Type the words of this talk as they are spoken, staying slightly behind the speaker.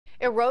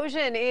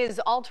Erosion is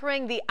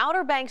altering the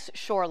Outer Banks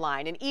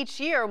shoreline, and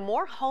each year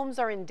more homes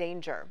are in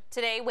danger.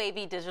 Today,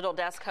 WAVY Digital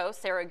Desk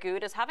host Sarah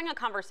Good is having a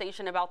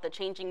conversation about the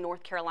changing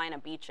North Carolina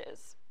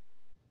beaches.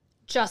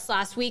 Just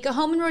last week, a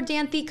home in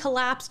Rodanthe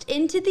collapsed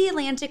into the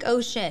Atlantic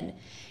Ocean.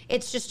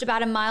 It's just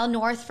about a mile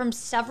north from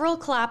several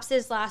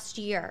collapses last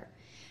year.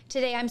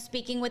 Today, I'm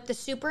speaking with the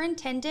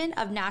superintendent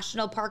of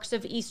National Parks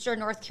of Eastern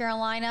North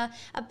Carolina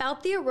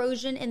about the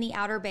erosion in the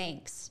Outer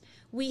Banks.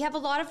 We have a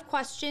lot of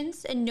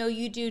questions and know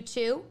you do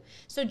too.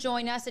 So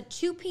join us at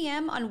 2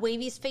 p.m. on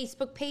WAVY's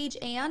Facebook page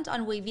and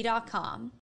on WAVY.com.